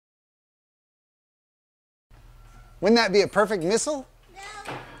Wouldn't that be a perfect missile?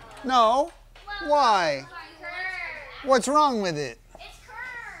 No. Why? What's wrong with it? It's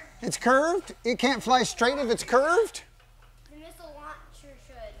curved. It's curved? It can't fly straight if it's curved? The missile launcher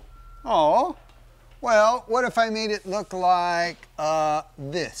should. Oh. Well, what if I made it look like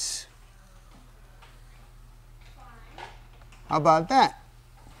this? How about that?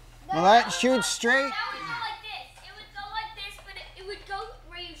 Will that shoot straight? That would go like this. It would go like this, but it would go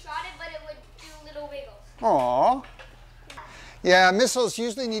where you shot it, but it would do little wiggles. Aw. Yeah, missiles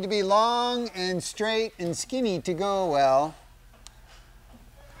usually need to be long and straight and skinny to go well.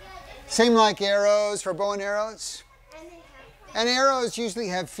 Same like arrows for bow and arrows. And arrows usually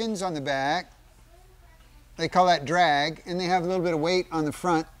have fins on the back. They call that drag, and they have a little bit of weight on the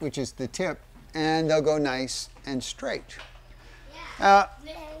front, which is the tip, and they'll go nice and straight.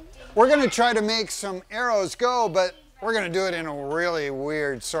 We're going to try to make some arrows go, but we're going to do it in a really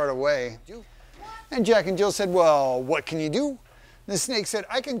weird sort of way. And Jack and Jill said, well, what can you do? The snake said,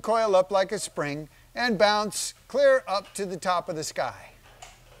 I can coil up like a spring and bounce clear up to the top of the sky.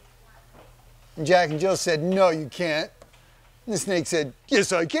 And Jack and Jill said, no, you can't. And the snake said,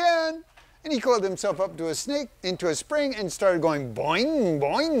 yes, I can. And he coiled himself up to into a spring and started going boing,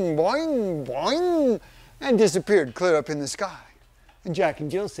 boing, boing, boing, and disappeared clear up in the sky. And Jack and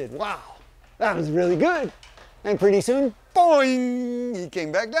Jill said, wow, that was really good. And pretty soon, boing, he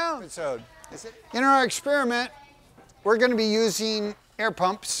came back down. So, in our experiment, we're going to be using air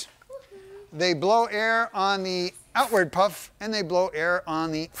pumps. They blow air on the outward puff, and they blow air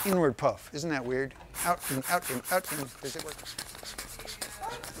on the inward puff. Isn't that weird? Out and out and out and, does it work?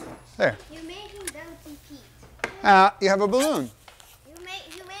 There. You're making Bouncy Pete. You have a balloon. You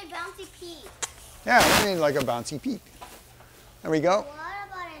made Bouncy Pete. Yeah, we made like a Bouncy Pete. There we go. What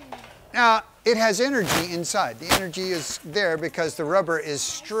about in Now, it has energy inside. The energy is there because the rubber is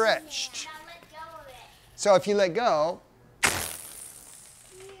stretched. Now let go of it. So if you let go,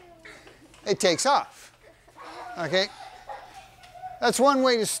 it takes off. Okay? That's one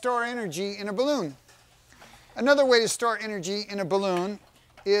way to store energy in a balloon. Another way to store energy in a balloon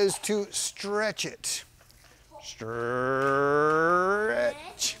is to stretch it. Stretch.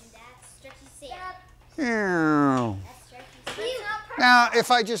 Sam. Now, if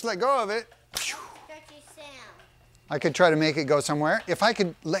I just let go of it, Stretchy Sam. I could try to make it go somewhere. If I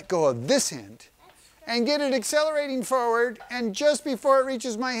could let go of this end and get it accelerating forward, and just before it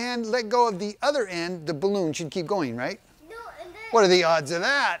reaches my hand, let go of the other end, the balloon should keep going, right? No, and then, What are the odds of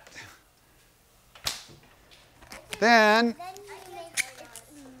that? Then you make its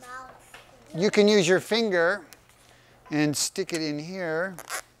mouth. you can use your finger and stick it in here.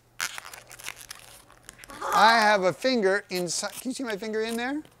 I have a finger inside. Can you see my finger in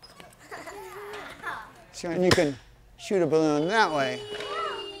there? See, and you can shoot a balloon that way.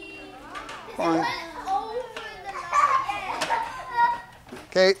 Fine.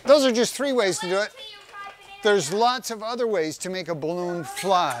 Okay, those are just 3 ways to do it. There's lots of other ways to make a balloon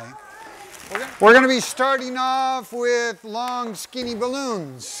fly. We're going to be starting off with long, skinny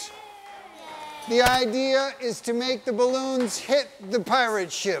balloons. The idea is to make the balloons hit the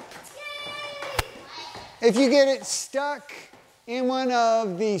pirate ship. If you get it stuck in one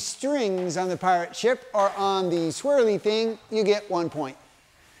of the strings on the pirate ship or on the swirly thing, you get 1 point.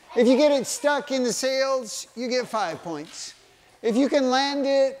 If you get it stuck in the sails, you get 5 points. If you can land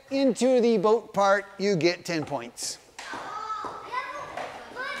it into the boat part, you get 10 points.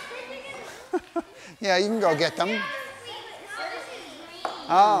 Yeah, you can go get them.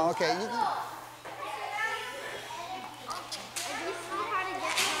 Oh, okay.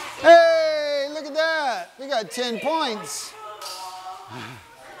 Hey, look at that. We got 10 points.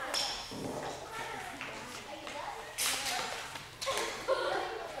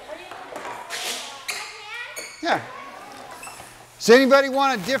 Yeah. Does anybody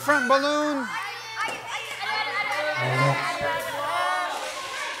want a different balloon?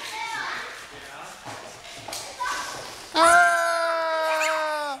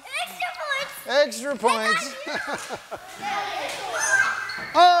 Ah! Extra points.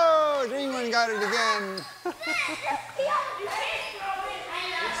 Oh, Green one got it again.